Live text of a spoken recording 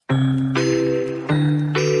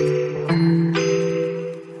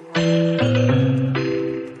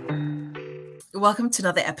Welcome to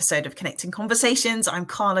another episode of Connecting Conversations. I'm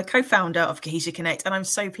Carla, co-founder of Cohesia Connect, and I'm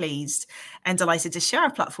so pleased and delighted to share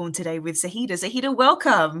our platform today with Zahida. Zahida,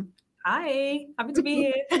 welcome. Hi, happy to be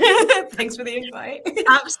here. Thanks for the invite.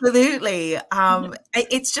 Absolutely.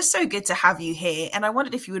 It's just so good to have you here. And I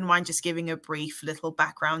wondered if you wouldn't mind just giving a brief little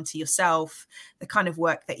background to yourself, the kind of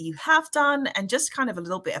work that you have done, and just kind of a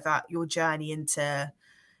little bit about your journey into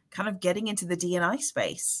kind of getting into the D&I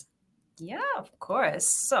space. Yeah, of course.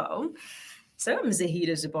 So I'm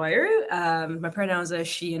Zahida Zubairu. My pronouns are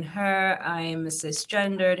she and her. I'm a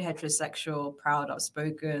cisgendered, heterosexual, proud,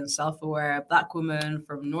 outspoken, self-aware Black woman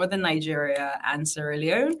from northern Nigeria and Sierra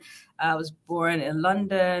Leone. I was born in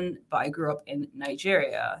London, but I grew up in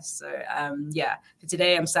Nigeria. So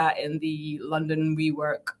today I'm sat in the London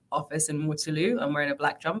WeWork office in Waterloo. I'm wearing a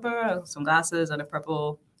black jumper, some glasses, and a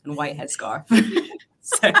purple and white headscarf.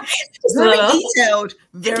 So very detailed,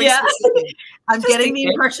 very specific. I'm getting the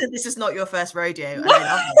impression this is not your first rodeo. And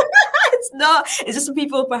I love it. It's not. It's just for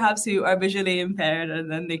people perhaps who are visually impaired,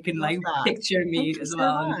 and then they can picture me as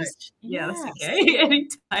well. That's okay.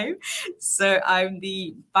 Anytime. So I'm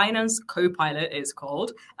the finance co-pilot, it's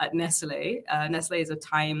called, at Nestle. Nestle is a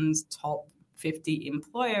Times top 50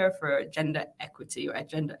 employer for gender equity or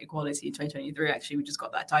gender equality in 2023. Actually, we just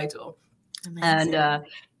got that title. Amazing. And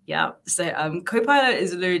so co-pilot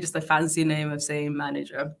is literally just a fancy name of saying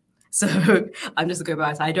manager. So I'm just a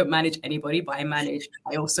co-pilot. I don't manage anybody, but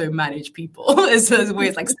I also manage people. It's a way,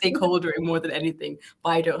 it's like stakeholder more than anything, but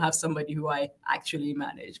I don't have somebody who I actually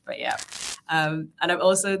manage. But yeah. And I'm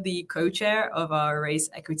also the co-chair of our Race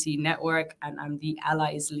Equity Network, and I'm the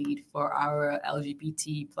allies lead for our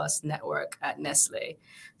LGBT plus network at Nestle.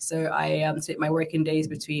 So I split my working days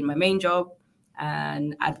between my main job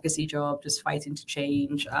and advocacy job, just fighting to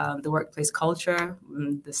change the workplace culture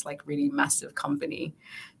in this really massive company.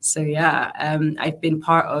 So I've been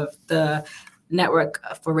part of the network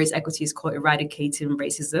for race equity. Is called Eradicating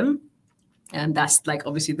Racism. And that's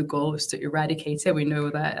obviously the goal is to eradicate it. We know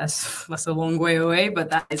that that's a long way away, but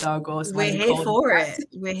that is our goal. So We're here for it.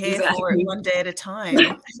 We're here for it, one day at a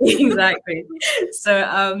time. Exactly.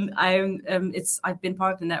 So I've been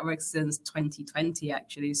part of the network since 2020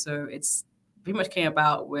 actually. So it's pretty much came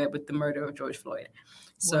about with the murder of George Floyd.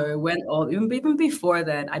 So even before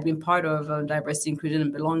then, I'd been part of diversity, inclusion,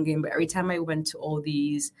 and belonging. But every time I went to all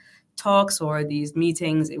these talks or these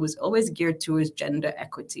meetings, it was always geared towards gender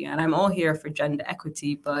equity. And I'm all here for gender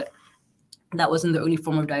equity, but that wasn't the only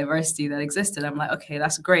form of diversity that existed. I'm like, okay,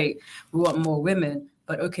 that's great. We want more women.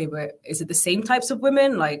 But okay, but is it the same types of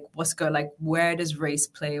women? Where does race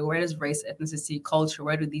play? Where does race, ethnicity, culture,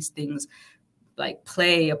 where do these things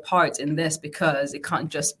play a part in this? Because it can't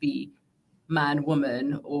just be man,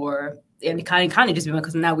 woman, and it kind of just be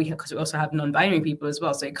because now we also have non-binary people as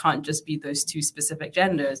well. So it can't just be those two specific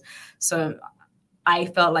genders. So I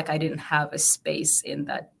felt like I didn't have a space in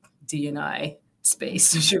that D&I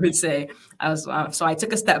space, you would say. So I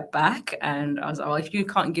took a step back and I was like, well, if you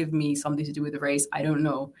can't give me something to do with the race, I don't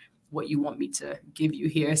know what you want me to give you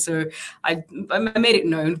here. So I made it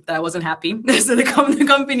known that I wasn't happy. So the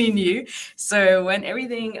company knew. So when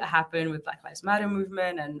everything happened with Black Lives Matter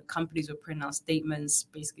movement and companies were putting out statements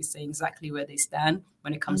basically saying exactly where they stand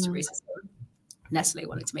when it comes to racism, Nestle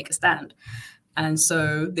wanted to make a stand. And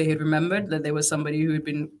so they had remembered that there was somebody who had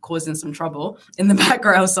been causing some trouble in the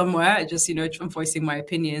background somewhere, just, voicing my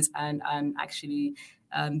opinions. And actually,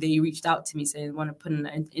 they reached out to me saying they want to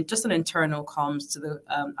put just an internal comms to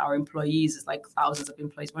our employees. It's thousands of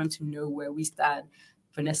employees wanting to know where we stand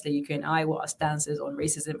for Nestle UK and I, what our stance is on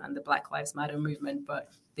racism and the Black Lives Matter movement, but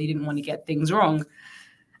they didn't want to get things wrong.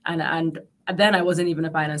 And then I wasn't even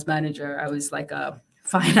a finance manager. I was a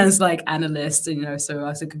finance analyst, so I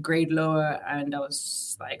was a grade lower, and I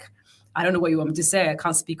was I don't know what you want me to say. I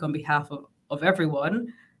can't speak on behalf of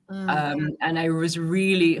everyone. And I was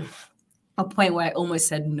really a point where I almost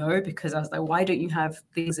said no, because I was like, why don't you have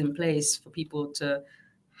things in place for people to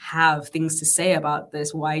have things to say about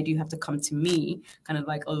this? Why do you have to come to me, kind of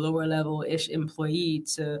a lower level-ish employee,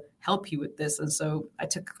 to help you with this? And so I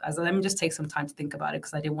was like, let me just take some time to think about it,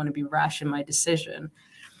 because I didn't want to be rash in my decision.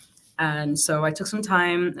 And so I took some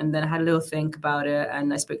time, and then I had a little think about it,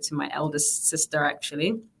 and I spoke to my eldest sister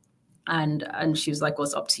actually, and she was like, well,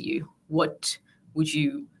 it's up to you. What would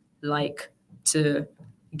you like to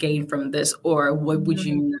gain from this, or what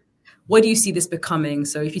do you see this becoming?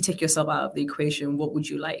 So if you take yourself out of the equation, what would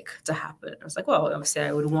you like to happen? I was like, well, obviously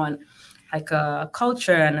I would want a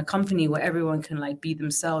culture and a company where everyone can be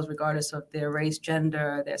themselves regardless of their race,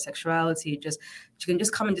 gender, their sexuality. You can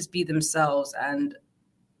just come and just be themselves. And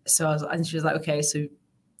so and she was like, okay, so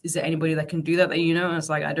is there anybody that can do that you know? And I was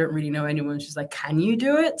like, I don't really know anyone. She's like, can you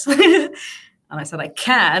do it? And I said, I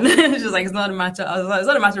can. She's like, it's not a matter. I was like, it's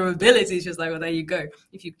not a matter of ability. She's like, well, there you go.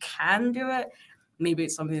 If you can do it, maybe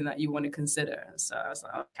it's something that you want to consider. So I was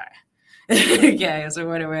like, okay. Okay. So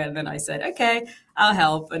went away, and then I said, okay, I'll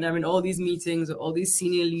help. And I'm in all these meetings with all these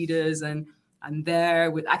senior leaders, and I'm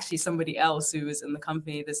there with actually somebody else who was in the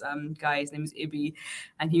company. This guy, his name is Ibi,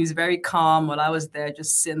 and he was very calm while I was there,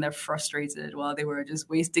 just sitting there frustrated while they were just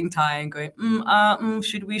wasting time, going,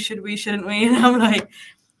 should we, shouldn't we? And I'm like,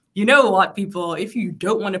 you know what, people, if you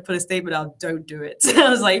don't want to put a statement out, don't do it. I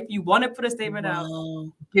was like, if you want to put a statement out,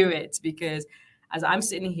 do it. Because as I'm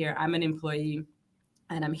sitting here, I'm an employee,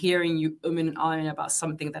 and I'm hearing you and ahhing about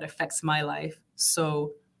something that affects my life.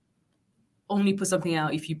 So only put something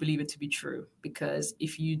out if you believe it to be true, because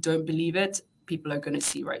if you don't believe it, people are going to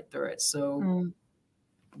see right through it. So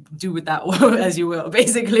do with that as you will,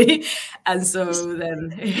 basically. And so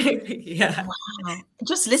then, yeah. Wow.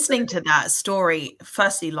 Just listening to that story,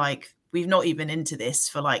 firstly, like, we've not even into this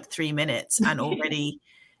for like 3 minutes and already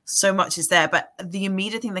so much is there. But the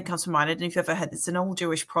immediate thing that comes to mind, I don't know if you've ever heard, it's an old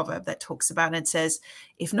Jewish proverb that talks about it and says,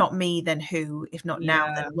 if not me, then who? If not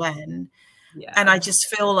now, then when? Yeah. And I just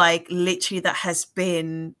feel like literally that has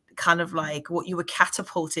been kind of like what you were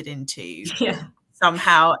catapulted into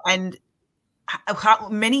somehow. And how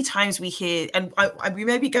many times we hear, and we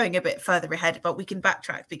may be going a bit further ahead, but we can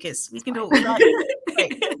backtrack because we can do what we like.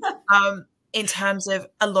 In terms of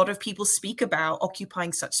a lot of people speak about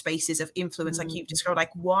occupying such spaces of influence, like you've described,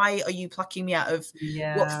 like, why are you plucking me out of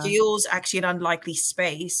what feels actually an unlikely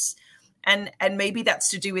space? And maybe that's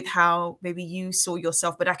to do with how maybe you saw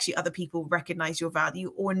yourself, but actually other people recognize your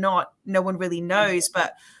value or not. No one really knows.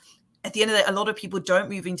 But at the end of the day, a lot of people don't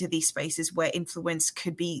move into these spaces where influence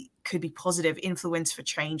could be positive influence for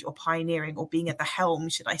change or pioneering or being at the helm,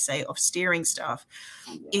 should I say, of steering stuff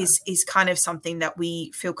is kind of something that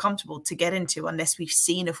we feel comfortable to get into unless we've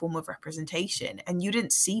seen a form of representation. And you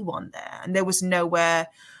didn't see one there, and there was nowhere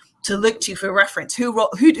to look to for reference. Who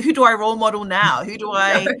do I role model now? Who do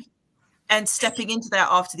I? And stepping into that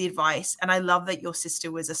after the advice. And I love that your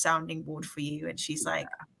sister was a sounding board for you. And she's like,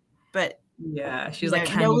 but she's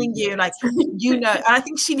like, knowing you, like, and I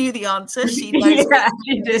think she knew the answer. She knows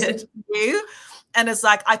she did. You. And it's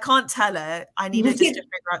like, I can't tell her. I need her just to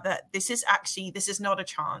figure out that this is not a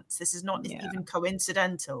chance. This is not even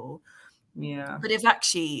coincidental. Yeah. But if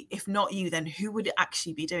not you, then who would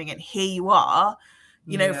actually be doing it? Here you are.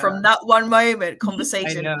 From that one moment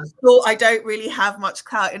conversation, thought I don't really have much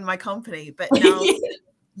clout in my company, but now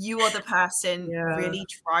you are the person really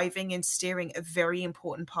driving and steering a very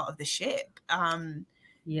important part of the ship.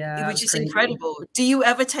 Which is incredible. Do you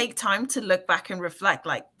ever take time to look back and reflect,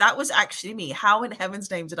 like, that was actually me? How in heaven's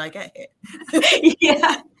name did I get here?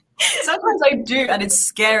 Sometimes I do, and it's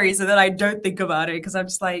scary, so that I don't think about it, because I'm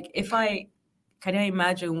just like, can I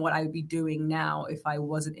imagine what I'd be doing now if I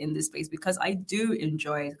wasn't in this space? Because I do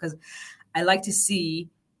enjoy it, because I like to see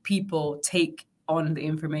people take on the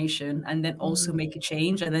information and then also make a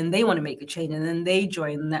change, and then they want to make a change, and then they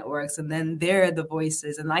join networks, and then they're the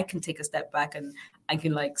voices, and I can take a step back and I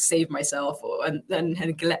can like save myself and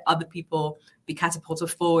let other people be catapulted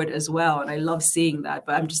forward as well. And I love seeing that.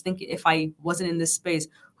 But I'm just thinking, if I wasn't in this space,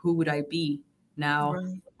 who would I be now?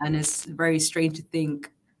 Right. And it's very strange to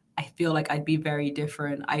think. I feel like I'd be very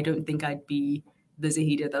different. I don't think I'd be the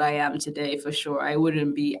Zahida that I am today, for sure. I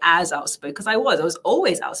wouldn't be as outspoken, because I was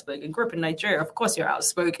always outspoken. Grew up in Nigeria, of course you're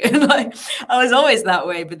outspoken. Like, I was always that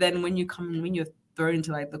way. But then when you're thrown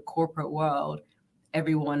into like the corporate world,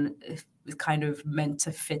 everyone is kind of meant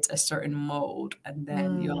to fit a certain mold, and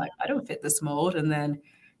then you're like, I don't fit this mold, and then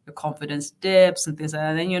your confidence dips and things like that,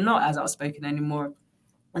 and then you're not as outspoken anymore.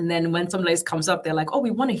 And then when somebody comes up, they're like, oh, we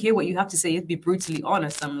want to hear what you have to say. You'd be brutally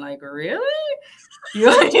honest. I'm like, really? You're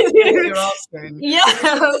asking. Yeah.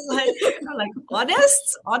 I'm like,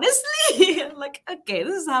 honestly? I'm like, okay,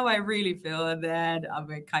 this is how I really feel. And then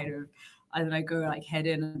I go like head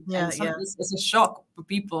in. It's a shock for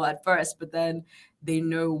people at first, but then they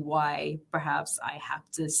know why perhaps I have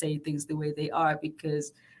to say things the way they are,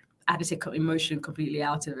 because I had to take emotion completely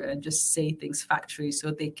out of it and just say things factually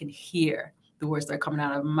so they can hear the words that are coming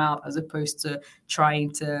out of my mouth, as opposed to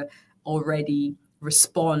trying to already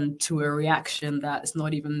respond to a reaction that is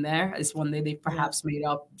not even there. It's one that they perhaps made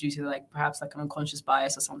up due to perhaps an unconscious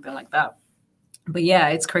bias or something like that. But yeah,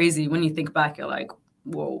 it's crazy. When you think back, you're like,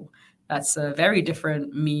 whoa, that's a very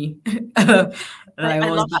different me. I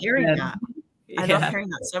love hearing that. I love hearing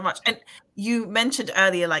that so much. And you mentioned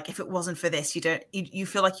earlier, like, if it wasn't for this, you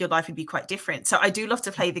feel like your life would be quite different. So I do love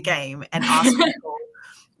to play the game and ask people,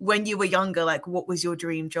 when you were younger, like, what was your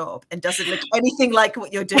dream job? And does it look anything like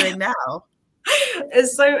what you're doing now?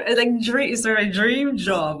 It's so it's like dream. So my dream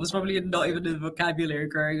job was probably not even in the vocabulary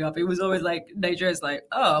growing up. It was always like Nigeria's like,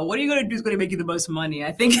 oh, what are you gonna do is gonna make you the most money?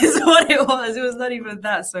 I think is what it was. It was not even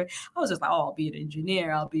that. So I was just like, oh, I'll be an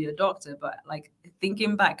engineer, I'll be a doctor. But like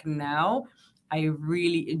thinking back now, I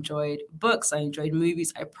really enjoyed books. I enjoyed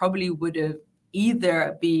movies. I probably would have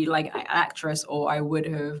either be like an actress or I would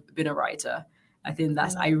have been a writer. I think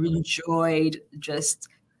I enjoyed just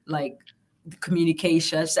like the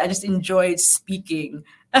communication. I just enjoyed speaking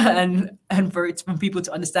and for people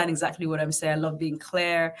to understand exactly what I'm saying. I love being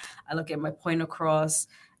clear. I love getting my point across.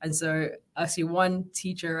 And so actually one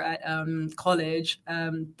teacher at college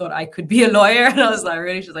thought I could be a lawyer. And I was like,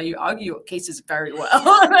 really? She's like, you argue your cases very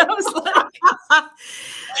well. And I was like,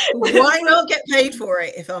 why not get paid for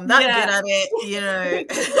it if I'm that good at it, you know?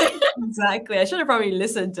 Exactly. I should have probably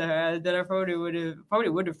listened to her. Then I probably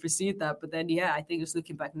would have pursued that. But then yeah, I think just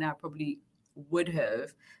looking back now, probably would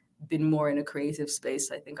have been more in a creative space.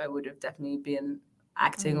 I think I would have definitely been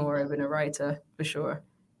acting or been a writer for sure.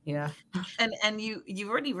 Yeah. And you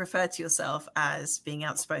already referred to yourself as being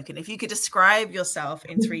outspoken. If you could describe yourself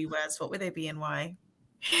in 3 words, what would they be and why?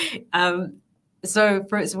 So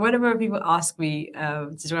whenever people ask me to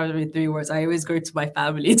describe me in 3 words, I always go to my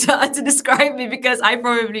family to describe me, because I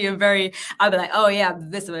probably am I'll be like, oh yeah, I'm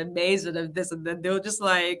this, I'm amazing, I'm this, and then they'll just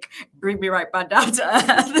like bring me right back down to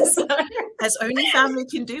earth. As only family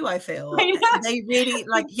can do, I feel. They really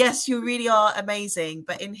like, yes, you really are amazing,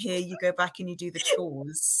 but in here you go back and you do the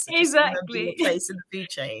chores. Exactly. Your place in the food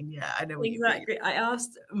chain. Yeah, I know what exactly. I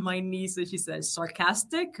asked my niece and she said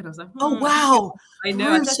sarcastic, and I was like, oh wow, I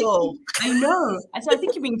know. I know. I said, I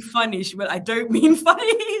think you're being funny. She went, I don't mean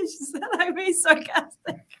funny. She said, I mean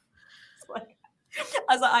sarcastic.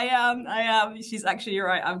 I was like, I am. She's actually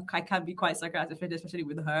right. I can be quite sarcastic, especially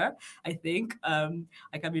with her. I think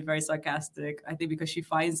I can be very sarcastic. I think because she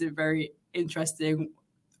finds it very interesting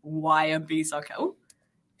why I'm being sarcastic. Oh,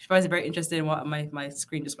 she finds it very interesting. What my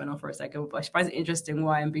screen just went off for a second, but she finds it interesting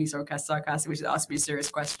why I'm being sarcastic, which is ask me a serious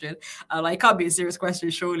question. Like, it can't be a serious question,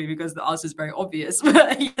 surely, because the answer is very obvious.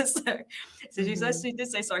 But yes, so she says she did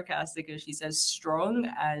say sarcastic, and she says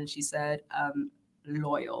strong, and she said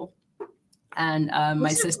loyal. And my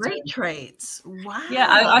sister, great traits. Wow. Yeah,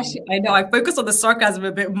 I know. I focused on the sarcasm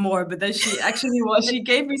a bit more, but then she actually she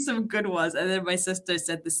gave me some good ones. And then my sister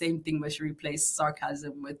said the same thing, but she replaced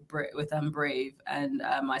sarcasm with brave. And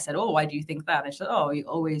I said, oh, why do you think that? And she said, oh, you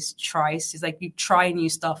always try. She's like, you try new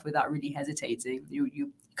stuff without really hesitating.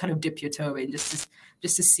 You kind of dip your toe in just to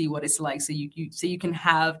see what it's like, so you can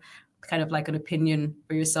have kind of like an opinion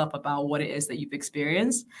for yourself about what it is that you've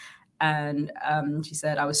experienced. And she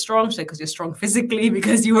said, I was strong. She said, because you're strong physically,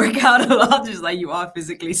 because you work out a lot. She's like, you are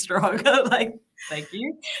physically strong. Like, thank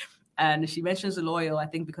you. And she mentions loyal, I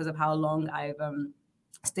think, because of how long I've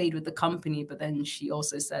stayed with the company. But then she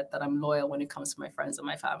also said that I'm loyal when it comes to my friends and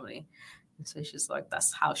my family. And so she's like,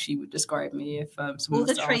 that's how she would describe me if someone. All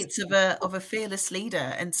the traits of a fearless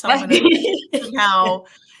leader, and someone how,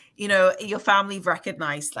 you know, your family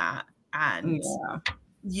recognized that, and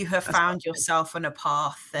you have found yourself on a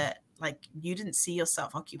path that, like, you didn't see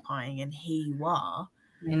yourself occupying, and here you are.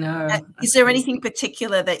 I know. Is there anything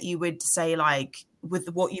particular that you would say, like, with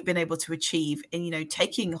what you've been able to achieve in, you know,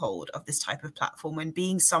 taking hold of this type of platform and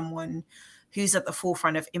being someone who's at the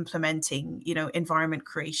forefront of implementing, you know, environment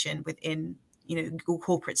creation within, you know,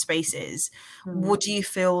 corporate spaces? What do you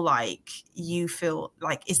feel like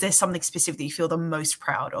is there something specific that you feel the most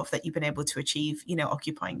proud of that you've been able to achieve, you know,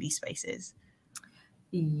 occupying these spaces?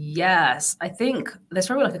 Yes, I think there's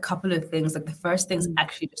probably like a couple of things. Like the first thing is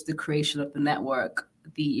actually just the creation of the network,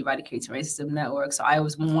 the Eradicating Racism Network. So I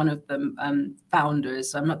was one of the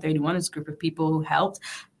founders. So I'm not the only one. It's a group of people who helped,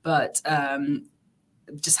 but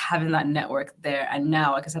just having that network there. And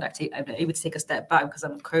now, like I said, I've been able to take a step back because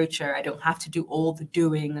I'm a coacher. I don't have to do all the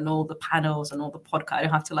doing and all the panels and all the podcast. I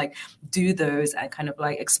don't have to like do those and kind of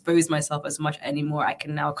like expose myself as much anymore. I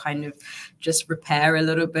can now kind of just repair a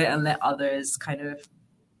little bit and let others kind of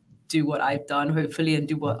do what I've done, hopefully, and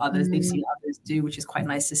do what they've seen others do, which is quite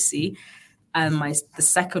nice to see. And the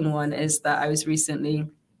second one is that I was recently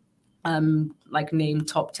like named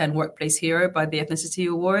top 10 workplace hero by the Ethnicity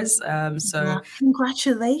Awards. So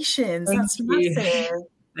congratulations. That's massive.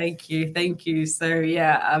 Thank you. So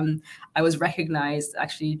yeah, I was recognized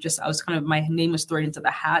actually. My name was thrown into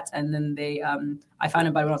the hat, and then I found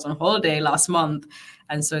out about it when I was on holiday last month,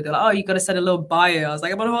 and so they're like, "Oh, you got to send a little bio." I was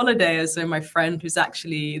like, "I'm on holiday," and so my friend, who's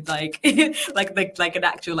actually like like an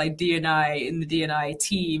actual like DNI in the DNI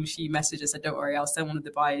team, she messaged us, said, "Don't worry, I'll send one of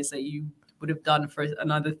the bios that you would have done for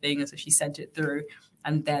another thing," and so she sent it through.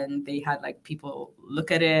 And then they had like people look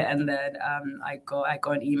at it, and then I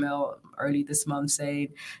got an email early this month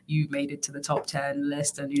saying you made it to the top 10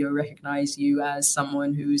 list and, recognize you as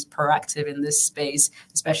someone who's proactive in this space,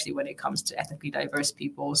 especially when it comes to ethnically diverse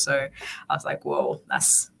people. So I was like, whoa,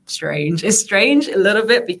 that's strange. It's strange a little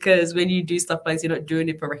bit because when you do stuff like this, you're not doing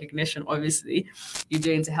it for recognition, obviously. You're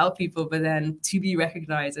doing it to help people, but then to be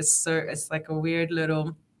recognized, it's like a weird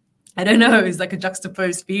little, I don't know, it's like a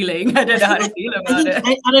juxtaposed feeling. I don't know how to feel about it.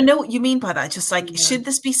 I don't know what you mean by that. Just like, should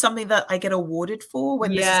this be something that I get awarded for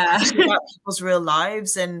when this is actually about people's real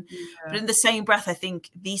lives? And but in the same breath, I think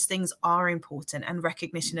these things are important, and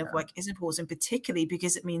recognition of work is important, particularly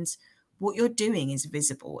because it means what you're doing is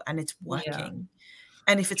visible and it's working.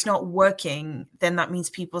 And if it's not working, then that means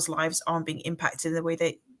people's lives aren't being impacted in the way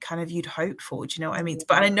that kind of you'd hoped for. Do you know what I mean?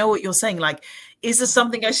 But I know what you're saying. Like, is there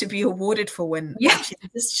something I should be awarded for when actually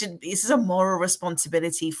this is a moral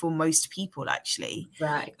responsibility for most people, actually.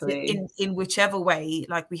 Exactly. In whichever way,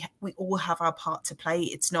 like we all have our part to play.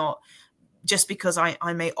 It's not just because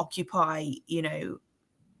I may occupy,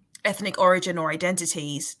 ethnic origin or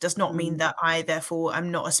identities does not mean that I therefore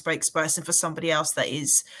am not a spokesperson for somebody else that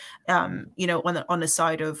is on the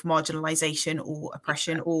side of marginalization or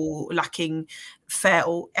oppression or lacking fair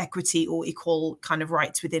or equity or equal kind of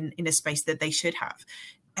rights in a space that they should have.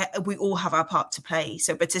 We all have our part to play.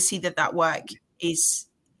 So, but to see that work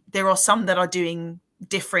there are some that are doing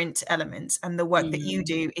different elements, and the work that you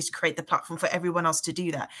do is create the platform for everyone else to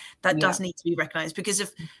do that does need to be recognized, because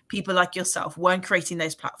if people like yourself weren't creating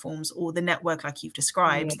those platforms or the network like you've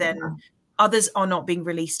described, then others are not being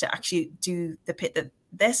released to actually do the bit that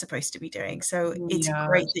they're supposed to be doing. So it's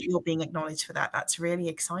great that you're being acknowledged for that. That's really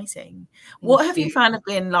exciting. What have you found have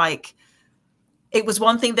been like, it was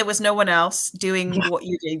one thing there was no one else doing what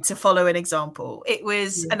you did to follow an example. It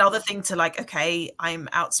was another thing to like, okay, I'm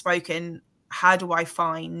outspoken, how do I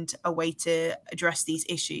find a way to address these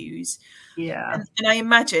issues? And I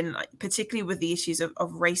imagine, like, particularly with the issues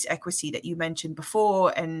of race equity that you mentioned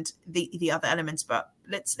before and the other elements, but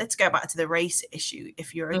let's go back to the race issue,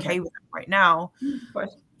 if you're okay with that right now.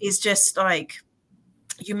 Is just like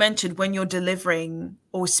you mentioned, when you're delivering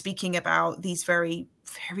or speaking about these very,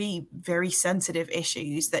 very, very sensitive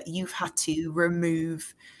issues, that you've had to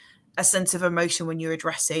remove a sense of emotion when you're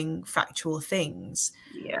addressing factual things.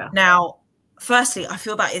 Now, firstly, I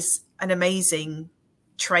feel that is an amazing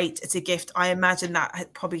trait. It's a gift. I imagine that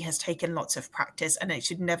probably has taken lots of practice, and it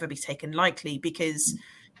should never be taken lightly, because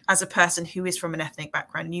as a person who is from an ethnic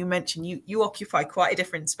background, you mentioned you occupy quite a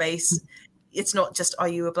different space. It's not just, are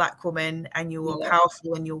you a Black woman and you're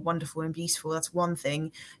powerful and you're wonderful and beautiful? That's one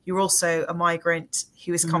thing. You're also a migrant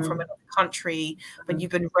who has come from another country, but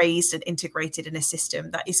you've been raised and integrated in a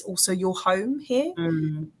system that is also your home here.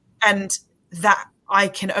 And that, I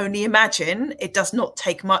can only imagine, it does not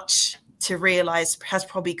take much to realize has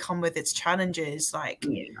probably come with its challenges. Like,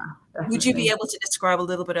 would you be able to describe a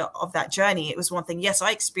little bit of that journey? It was one thing. Yes,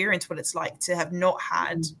 I experienced what it's like to have not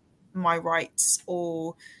had my rights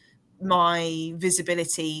or my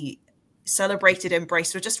visibility celebrated,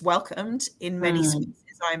 embraced, or just welcomed in many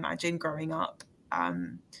spaces, I imagine, growing up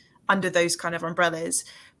under those kind of umbrellas.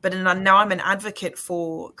 But now I'm an advocate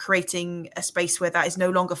for creating a space where that is no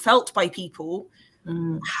longer felt by people.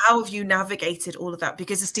 How have you navigated all of that?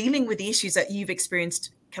 Because it's dealing with the issues that you've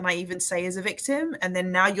experienced, can I even say, as a victim? And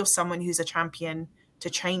then now you're someone who's a champion to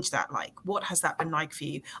change that. Like, what has that been like for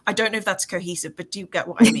you? I don't know if that's cohesive, but do you get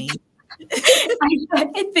what I mean?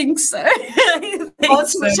 I think so. Any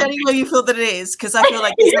way you feel that it is, because I feel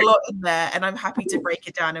like there's a lot in there, and I'm happy to break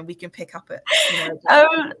it down and we can pick up it.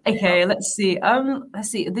 Okay, let's see.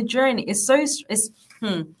 The journey is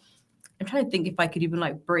I'm trying to think if I could even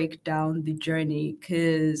like break down the journey,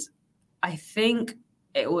 because I think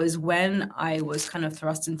it was when I was kind of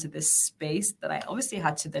thrust into this space that I obviously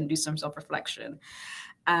had to then do some self-reflection.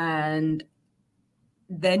 And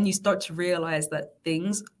then you start to realize that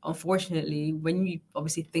things, unfortunately, when you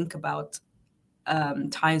obviously think about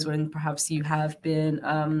times when perhaps you have been,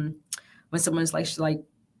 when someone's like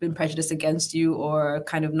been prejudiced against you, or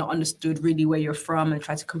kind of not understood really where you're from, and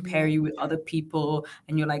try to compare you with other people,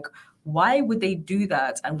 and you're like, why would they do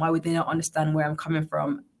that? And why would they not understand where I'm coming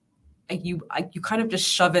from? And you kind of just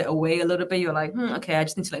shove it away a little bit. You're like, okay, I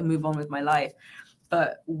just need to like move on with my life.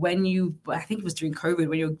 But I think it was during COVID,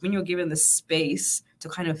 when you're given the space to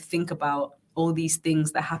kind of think about all these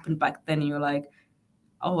things that happened back then, and you're like,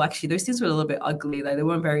 oh, actually, those things were a little bit ugly. Like, they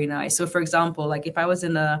weren't very nice. So, for example, like if I was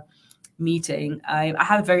in a meeting, I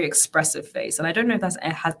have a very expressive face, and I don't know if that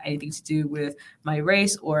has anything to do with my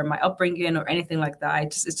race or my upbringing or anything like that.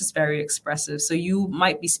 It's just very expressive. So you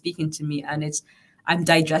might be speaking to me, and I'm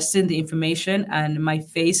digesting the information, and my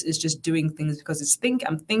face is just doing things because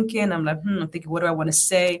I'm thinking. I'm like, I'm thinking, what do I want to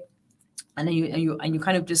say? And then you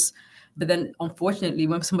kind of just, but then unfortunately,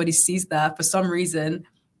 when somebody sees that, for some reason,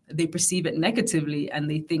 they perceive it negatively and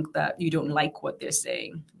they think that you don't like what they're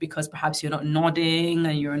saying because perhaps you're not nodding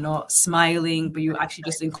and you're not smiling, but you're actually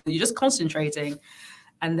you're just concentrating.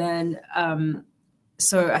 And then,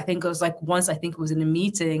 so I think it was like once, I think it was in a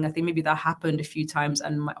meeting, I think maybe that happened a few times.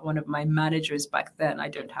 And one of my managers back then, I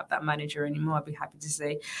don't have that manager anymore, I'd be happy to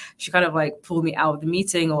say, she kind of like pulled me out of the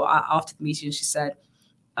meeting, or after the meeting, she said,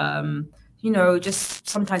 just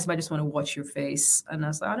sometimes I just want to watch your face. And I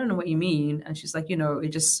was like, I don't know what you mean. And she's like, it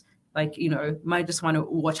just like, might just want to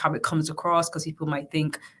watch how it comes across because people might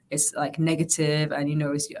think it's like negative. And,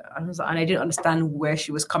 and I didn't understand where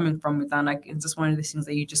she was coming from with that. Like, it's just one of these things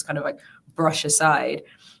that you just kind of like brush aside.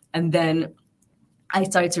 And then I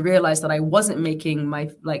started to realize that I wasn't making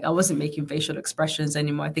facial expressions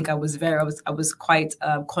anymore. I think I was quite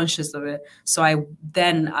conscious of it. So I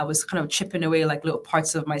was kind of chipping away like little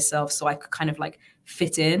parts of myself so I could kind of like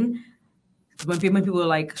fit in. When people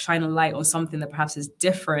like shine a light on something that perhaps is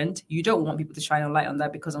different, you don't want people to shine a light on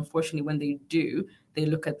that because unfortunately when they do, they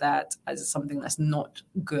look at that as something that's not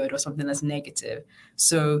good or something that's negative.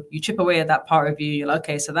 So you chip away at that part of you. You're like,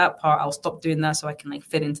 okay, so that part, I'll stop doing that so I can like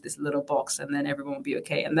fit into this little box and then everyone will be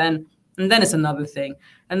okay. And then it's another thing.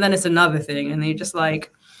 And then it's another thing. And then you're just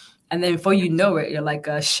like, and then before you know it, you're like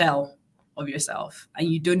a shell of yourself. And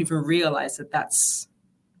you don't even realize that that's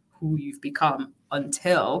who you've become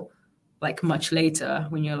until like much later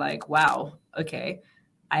when you're like, wow, okay,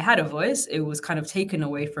 I had a voice. It was kind of taken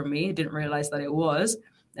away from me. I didn't realize that it was.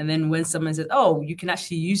 And then when someone says, oh, you can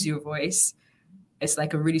actually use your voice, it's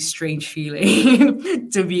like a really strange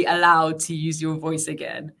feeling to be allowed to use your voice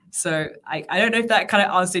again. So I don't know if that kind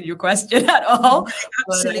of answered your question at all. It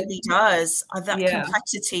absolutely does. That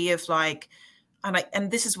complexity of like,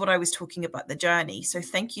 and this is what I was talking about, the journey. So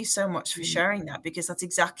thank you so much for sharing that, because that's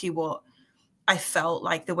exactly what I felt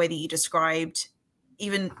like, the way that you described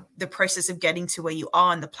even the process of getting to where you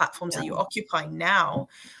are and the platforms that you're occupying now.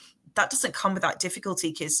 That doesn't come without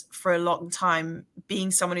difficulty, because for a long time, being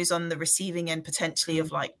someone who's on the receiving end potentially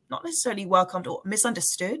of like not necessarily welcomed or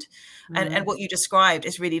misunderstood. And what you described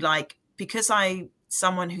is really like, because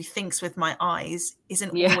someone who thinks with my eyes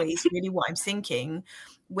isn't always really what I'm thinking,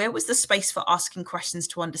 where was the space for asking questions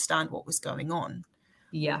to understand what was going on?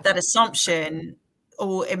 Yeah. That assumption,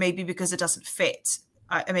 or it may be because it doesn't fit,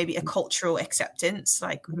 maybe a cultural acceptance,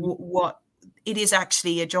 like what it is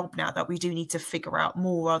actually a job now that we do need to figure out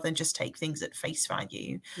more rather than just take things at face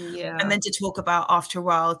value. Yeah. And then to talk about after a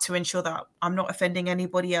while to ensure that I'm not offending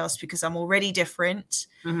anybody else because I'm already different.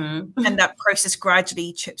 And that process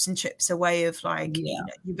gradually chips away of like, you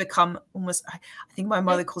become almost, I think my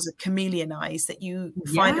mother calls it chameleonize, that you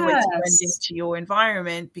find a way to blend into your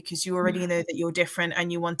environment because you already know that you're different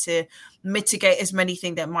and you want to mitigate as many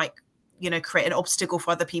things that might create an obstacle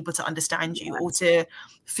for other people to understand you or to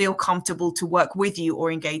feel comfortable to work with you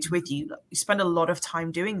or engage with you. You spend a lot of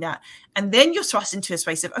time doing that. And then you're thrust into a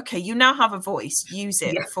space of, okay, you now have a voice, use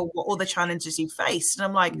it for all the challenges you faced. And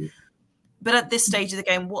I'm like, but at this stage of the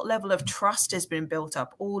game, what level of trust has been built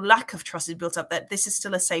up or lack of trust is built up that this is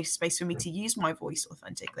still a safe space for me to use my voice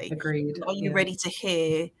authentically? Agreed. Are you ready to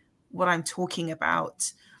hear what I'm talking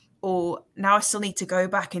about? Or now I still need to go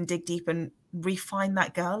back and dig deep and refine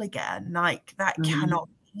that girl again. Like that cannot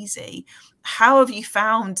be easy. How have you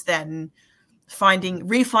found then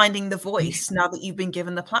refinding the voice now that you've been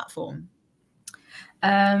given the platform?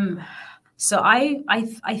 So I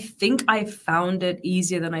think I found it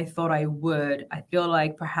easier than I thought I would. I feel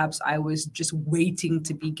like perhaps I was just waiting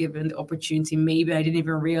to be given the opportunity. Maybe I didn't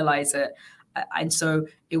even realize it. And so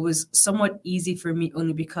it was somewhat easy for me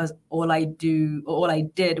only because all I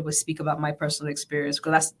did was speak about my personal experience,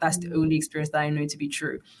 because that's the only experience that I know to be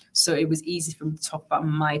true. So it was easy for me to talk about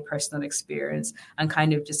my personal experience and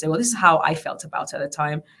kind of just say, well, this is how I felt about it at the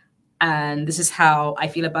time, and this is how I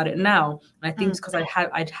feel about it now. And I think it's because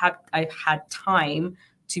I've had time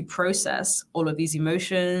to process all of these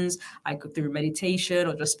emotions. I go through meditation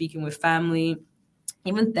or just speaking with family,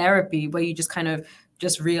 even therapy, where you just kind of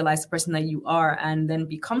just realize the person that you are and then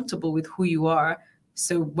be comfortable with who you are.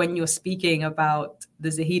 So when you're speaking about the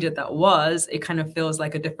Zahida that was, it kind of feels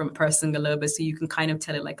like a different person a little bit. So you can kind of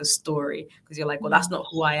tell it like a story, because you're like, well, that's not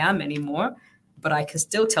who I am anymore, but I can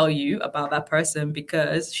still tell you about that person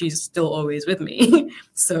because she's still always with me.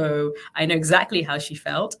 So I know exactly how she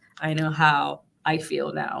felt. I know how I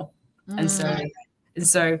feel now. And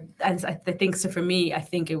I think so for me, I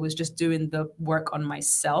think it was just doing the work on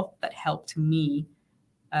myself that helped me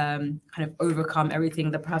kind of overcome everything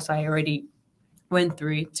that perhaps I already went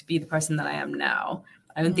through to be the person that I am now.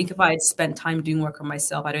 I don't think if I had spent time doing work on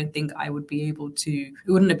myself, I don't think I would be able to,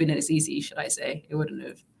 it wouldn't have been as easy, should I say. It wouldn't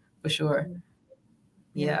have, for sure.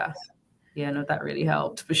 Yeah. Yeah, no, that really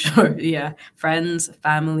helped for sure. Yeah. Friends,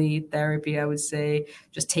 family, therapy, I would say,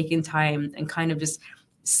 just taking time and kind of just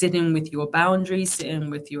sitting with your boundaries, sitting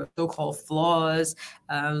with your so-called flaws,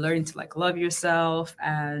 learning to like love yourself,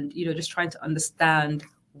 and, you know, just trying to understand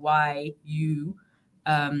why you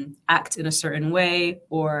act in a certain way,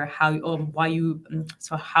 or how, or why you,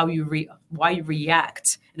 so how you why you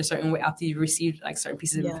react in a certain way after you received like certain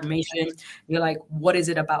pieces of information. You're like, what is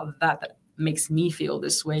it about that makes me feel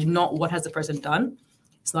this way? Not what has the person done.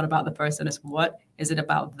 It's not about the person. It's what is it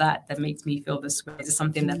about that makes me feel this way? Is it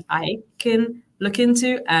something that I can look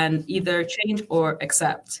into and either change or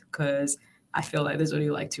accept? Because I feel like there's only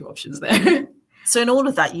like two options there. So in all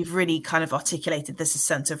of that, you've really kind of articulated this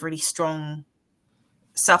sense of really strong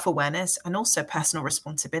self-awareness and also personal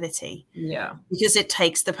responsibility. Yeah. Because it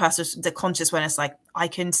takes the conscious awareness, like, I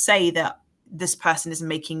can say that this person is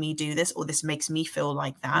making me do this, or this makes me feel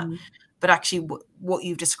like that. But actually what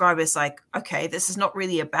you've described is like, okay, this is not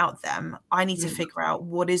really about them. I need to figure out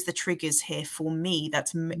what is the triggers here for me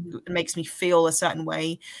that makes me feel a certain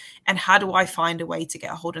way, and how do I find a way to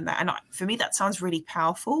get a hold of that? And for me, that sounds really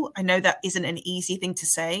powerful. I know that isn't an easy thing to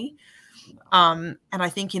say. And I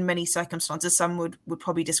think in many circumstances, some would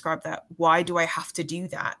probably describe that. Why do I have to do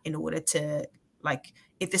that in order to, like,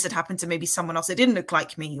 if this had happened to maybe someone else that didn't look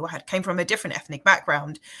like me or came from a different ethnic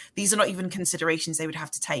background, these are not even considerations they would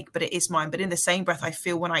have to take, but it is mine. But in the same breath, I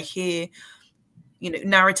feel when I hear, you know,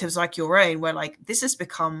 narratives like your own, where like, this has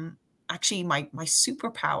become actually my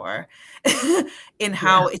superpower in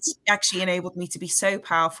how it's actually enabled me to be so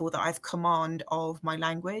powerful that I've command of my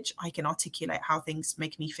language. I can articulate how things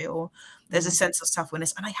make me feel. There's a sense of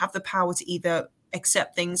self-awareness, and I have the power to either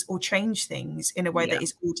accept things or change things in a way that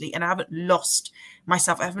is orderly. And I haven't lost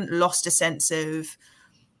myself. I haven't lost a sense of,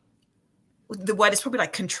 the word is probably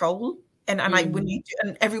like control. And when you do,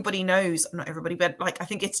 and everybody knows, not everybody, but like, I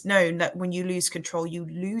think it's known that when you lose control, you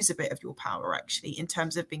lose a bit of your power, actually, in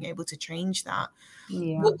terms of being able to change that.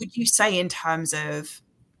 What would you say in terms of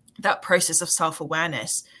that process of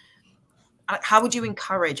self-awareness? How would you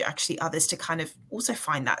encourage actually others to kind of also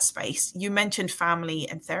find that space? You mentioned family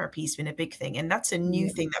and therapy has been a big thing, and that's a new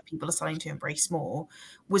thing that people are starting to embrace more.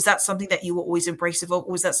 Was that something that you were always embracive of,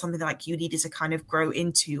 or was that something that like you needed to kind of grow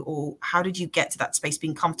into? Or how did you get to that space,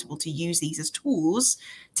 being comfortable to use these as tools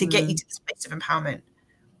to get you to the space of empowerment?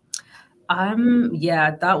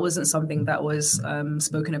 Yeah, that wasn't something that was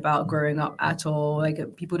spoken about growing up at all. Like,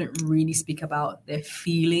 people didn't really speak about their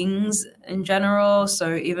feelings in general.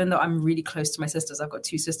 So even though I'm really close to my sisters, I've got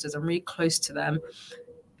two sisters, I'm really close to them.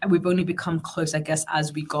 And we've only become close, I guess,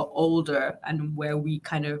 as we got older, and where we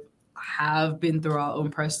kind of have been through our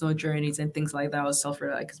own personal journeys and things like that,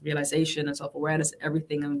 self-realization and self-awareness and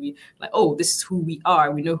everything. And we like, oh, this is who we are.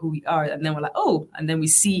 We know who we are. And then we're like, oh, and then we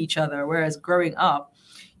see each other. Whereas growing up,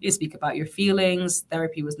 you speak about your feelings.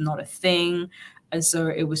 Therapy was not a thing. And so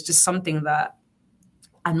it was just something that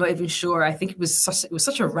I'm not even sure. I think it was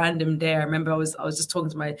such a random day. I remember I was just talking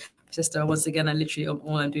to my sister once again. I literally,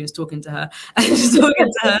 all I'm doing is talking to her.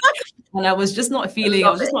 And I was just not feeling,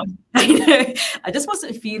 I just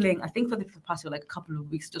wasn't feeling, I think for the past like a couple of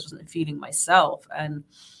weeks, just wasn't feeling myself. And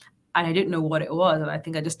I didn't know what it was. And I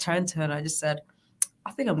think I just turned to her and I just said, I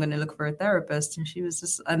think I'm going to look for a therapist.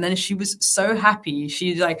 And then she was so happy.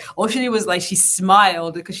 She like, all she did was like, she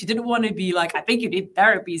smiled because she didn't want to be like, I think you need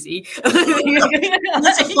therapy, Z.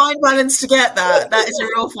 It's a fine balance to get that. That is a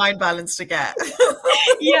real fine balance to get.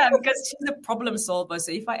 Yeah, because she's a problem solver.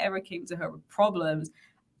 So if I ever came to her with problems,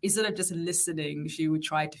 instead of just listening, she would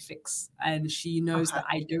try to fix. And she knows that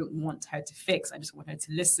I don't want her to fix. I just want her to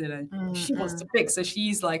listen, and she wants to fix. So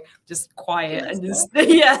she's like just quiet and just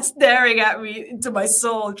staring at me into my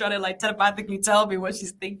soul, trying to like telepathically tell me what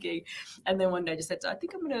she's thinking. And then one day I just said, I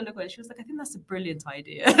think I'm going to look at it. She was like, I think that's a brilliant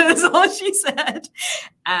idea. That's all she said.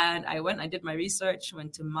 And I did my research,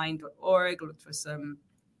 went to mind.org, looked for some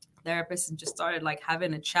therapists, and just started like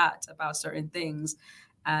having a chat about certain things.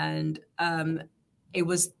 And it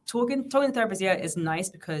was talking to therapists, is nice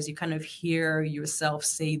because you kind of hear yourself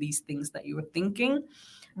say these things that you were thinking.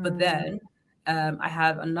 But then I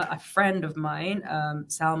have a friend of mine,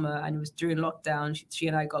 Salma, and it was during lockdown. She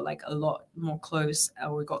and I got like a lot more close,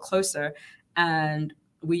 or we got closer, and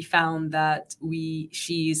we found that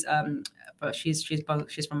she's from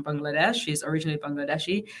Bangladesh. She's originally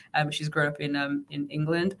Bangladeshi. She's grown up in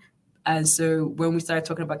England. And so when we started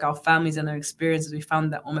talking about our families and our experiences, we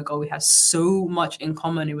found that, oh my God, we have so much in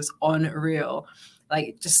common. It was unreal.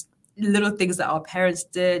 Like just little things that our parents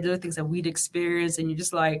did, little things that we'd experienced. And you're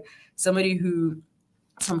just like somebody who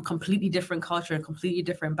from completely different culture and completely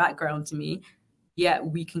different background to me, yet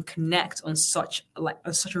we can connect on such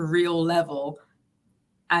a real level,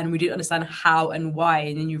 and we didn't understand how and why.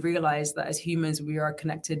 And then you realize that as humans, we are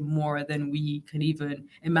connected more than we can even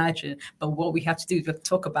imagine. But what we have to do is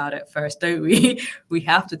talk about it first, don't we? We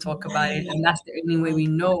have to talk about it. And that's the only way we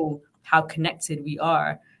know how connected we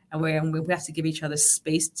are. And we have to give each other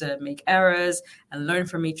space to make errors and learn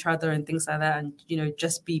from each other and things like that. And,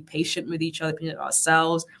 just be patient with each other, patient with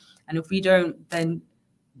ourselves. And if we don't then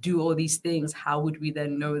do all these things, how would we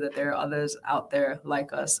then know that there are others out there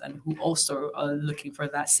like us and who also are looking for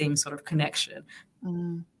that same sort of connection?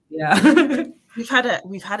 Yeah. We've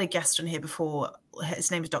had a guest on here before. His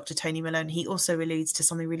name is Dr. Tony Malone. He also alludes to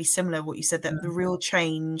something really similar, what you said, that the real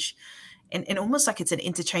change, and almost like it's an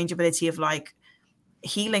interchangeability of like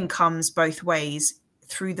healing comes both ways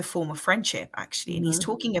through the form of friendship, actually. And he's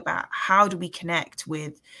talking about how do we connect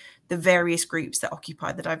with the various groups that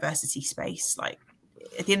occupy the diversity space. Like,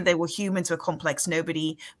 at the end of the day, we're humans, we're complex.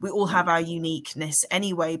 We all have our uniqueness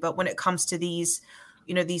anyway. But when it comes to these,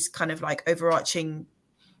 these kind of like overarching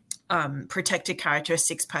protected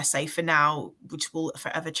characteristics per se for now, which will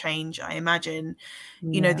forever change, I imagine,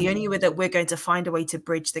 the only way that we're going to find a way to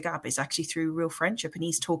bridge the gap is actually through real friendship. And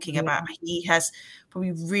he's talking about, he has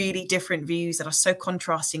probably really different views that are so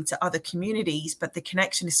contrasting to other communities, but the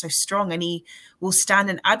connection is so strong, and he will stand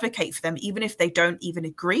and advocate for them, even if they don't even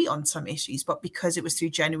agree on some issues, but because it was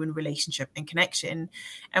through genuine relationship and connection.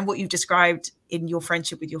 And what you've described in your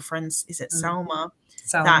friendship with your friends, is it Salma?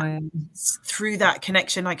 That through that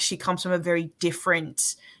connection, like, she comes from a very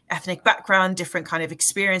different ethnic background, different kind of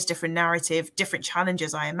experience, different narrative, different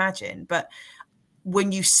challenges, I imagine. But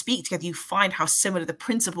when you speak together, you find how similar the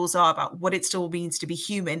principles are about what it still means to be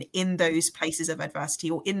human in those places of adversity,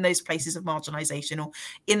 or in those places of marginalization, or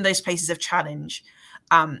in those places of challenge.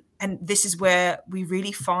 And this is where we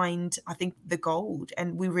really find, I think, the gold,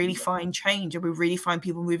 and we really find change, and we really find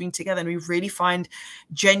people moving together, and we really find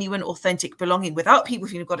genuine, authentic belonging without people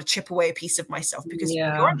feeling, I've got to chip away a piece of myself, because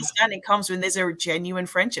your understanding comes when there's a genuine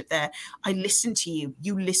friendship there. I listen to you,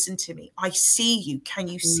 you listen to me, I see you, can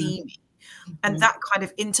you see me? And that kind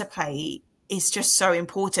of interplay is just so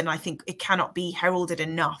important. I think it cannot be heralded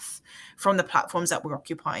enough from the platforms that we're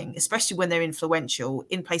occupying, especially when they're influential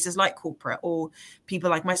in places like corporate, or people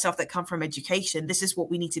like myself that come from education. This is what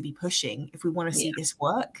we need to be pushing if we want to see this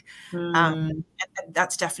work. And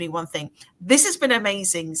that's definitely one thing. This has been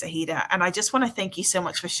amazing, Zahida. And I just want to thank you so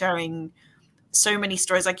much for sharing so many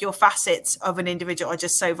stories. Like, your facets of an individual are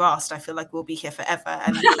just so vast. I feel like we'll be here forever.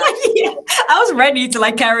 And I was ready to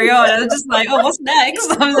like carry on. I was just like, oh, what's next?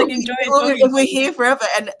 I was like enjoying. We're here forever,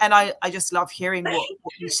 and I just love hearing what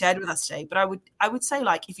you shared with us today. But I would say,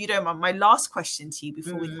 like, if you don't mind, my last question to you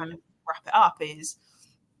before we kind of wrap it up is: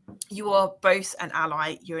 you are both an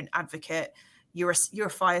ally, you're an advocate, you're a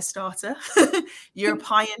fire starter, you're a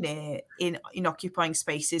pioneer in occupying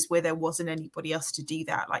spaces where there wasn't anybody else to do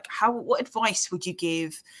that. Like, what advice would you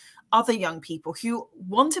give other young people who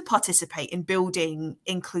want to participate in building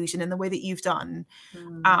inclusion in the way that you've done,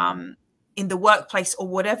 in the workplace or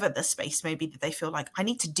whatever the space may be, that they feel like, I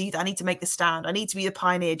need to do that, I need to make the stand, I need to be a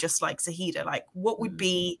pioneer just like Zahida? Like, what would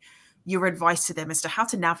be your advice to them as to how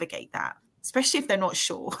to navigate that, especially if they're not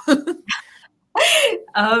sure?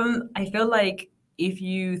 I feel like if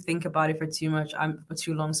you think about it for too long, I'm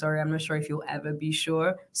not sure if you'll ever be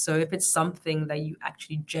sure. So if it's something that you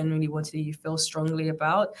actually genuinely want to do, you feel strongly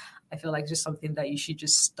about, I feel like it's just something that you should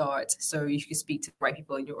just start. So you should speak to the right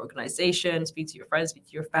people in your organization, speak to your friends, speak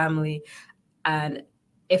to your family. And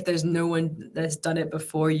if there's no one that's done it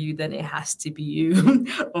before you, then it has to be you.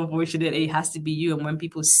 Unfortunately, it has to be you. And when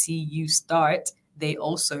people see you start, they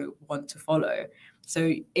also want to follow.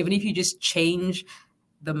 So even if you just change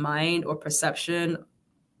the mind or perception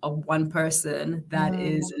of one person, that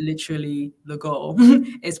is literally the goal.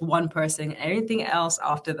 It's one person. Anything else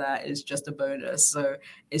after that is just a bonus. So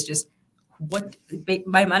it's just what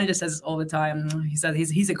my manager says all the time. He says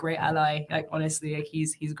he's a great ally. Like, honestly, like,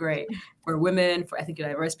 he's great for women, for ethnically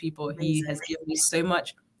diverse people. He has given me so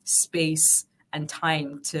much space and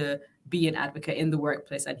time to be an advocate in the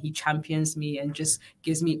workplace, and he champions me and just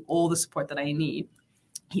gives me all the support that I need.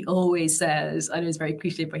 He always says, I know it's very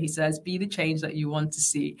cliche, but he says, be the change that you want to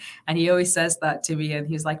see. And he always says that to me. And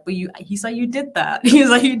he's like, but he's like, you did that. He's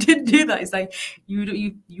like, you did do that. He's like,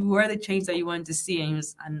 you were the change that you wanted to see.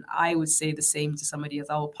 And I would say the same to somebody else.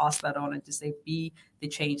 I will pass that on and just say, be the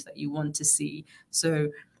change that you want to see. So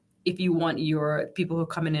if you want your people who are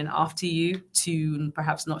coming in after you to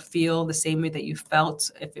perhaps not feel the same way that you felt,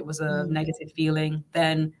 if it was a negative feeling,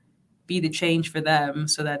 then be the change for them,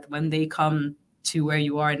 so that when they come to where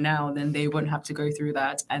you are now, then they won't have to go through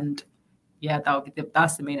that. And yeah,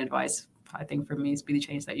 that's the main advice. I think for me, is be the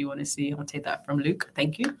change that you want to see. I'll take that from Luke.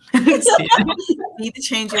 Thank you. Be the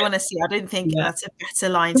change you want to see. I don't think that's a better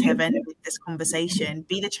line to have ended with this conversation.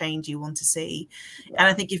 Be the change you want to see. And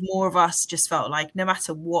I think if more of us just felt like, no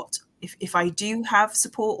matter what, if I do have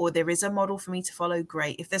support or there is a model for me to follow,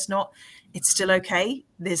 great. If there's not, it's still okay.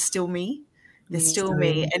 There's still me. There's still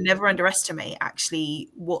me. And never underestimate actually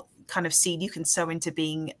what kind of seed you can sow into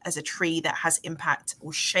being as a tree that has impact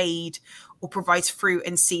or shade or provides fruit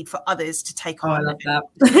and seed for others to take on. I love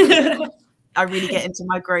that. I really get into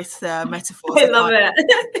my growth metaphors. I love it.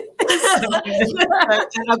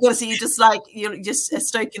 And I've got to see you're just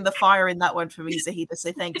stoking the fire in that one for me, Zahida.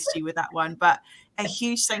 So thanks to you with that one. But a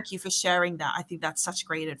huge thank you for sharing that. I think that's such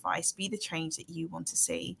great advice. Be the change that you want to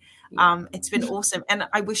see. It's been awesome. And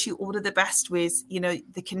I wish you all of the best with,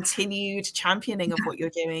 the continued championing of what you're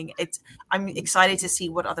doing. I'm excited to see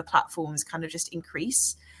what other platforms kind of just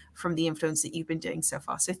increase from the influence that you've been doing so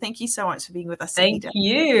far. So thank you so much for being with us. Thank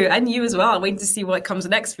you. And you as well. I'm waiting to see what comes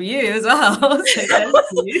next for you as well. So thank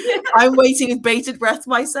you. I'm waiting with bated breath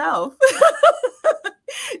myself.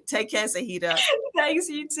 Take care, Zahida. Thanks,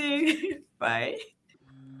 you too. Bye.